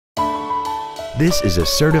This is a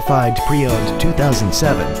certified pre-owned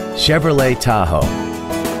 2007 Chevrolet Tahoe.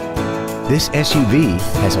 This SUV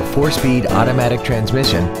has a 4-speed automatic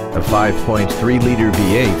transmission, a 5.3-liter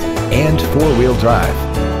V8, and 4-wheel drive.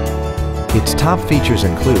 Its top features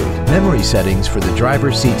include memory settings for the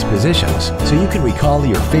driver's seat's positions, so you can recall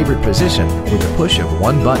your favorite position with the push of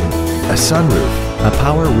one button, a sunroof, a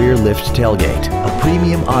power rear lift tailgate, a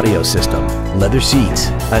premium audio system, leather seats,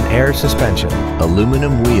 an air suspension,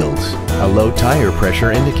 aluminum wheels, a low tire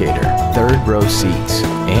pressure indicator, third-row seats,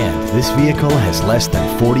 and this vehicle has less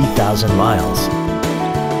than 40,000 miles.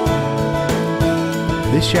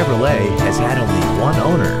 This Chevrolet has had only one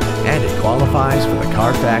owner, and it qualifies for the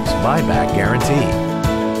Carfax buyback guarantee.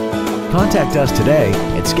 Contact us today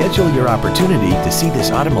and schedule your opportunity to see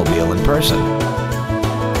this automobile in person.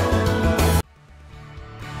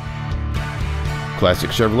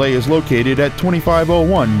 Classic Chevrolet is located at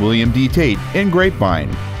 2501 William D Tate in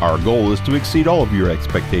Grapevine. Our goal is to exceed all of your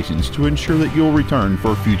expectations to ensure that you'll return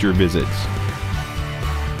for future visits.